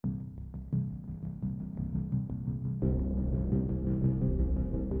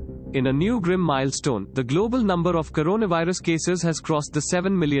In a new grim milestone, the global number of coronavirus cases has crossed the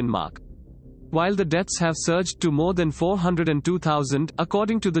 7 million mark, while the deaths have surged to more than 402,000,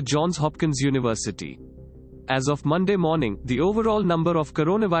 according to the Johns Hopkins University. As of Monday morning, the overall number of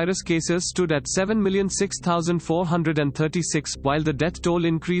coronavirus cases stood at 7,006,436, while the death toll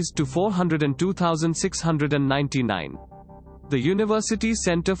increased to 402,699. The university's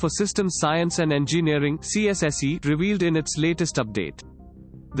Center for Systems Science and Engineering (CSSE) revealed in its latest update.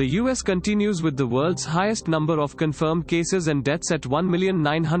 The US continues with the world's highest number of confirmed cases and deaths at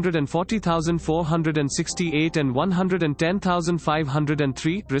 1,940,468 and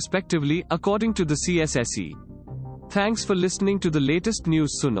 110,503, respectively, according to the CSSE. Thanks for listening to the latest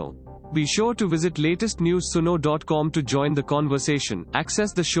News Suno. Be sure to visit latestnewsuno.com to join the conversation,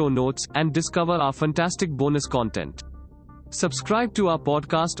 access the show notes, and discover our fantastic bonus content. Subscribe to our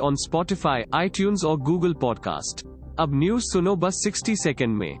podcast on Spotify, iTunes or Google Podcast. अब news सुनो बस 60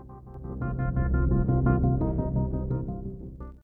 second में।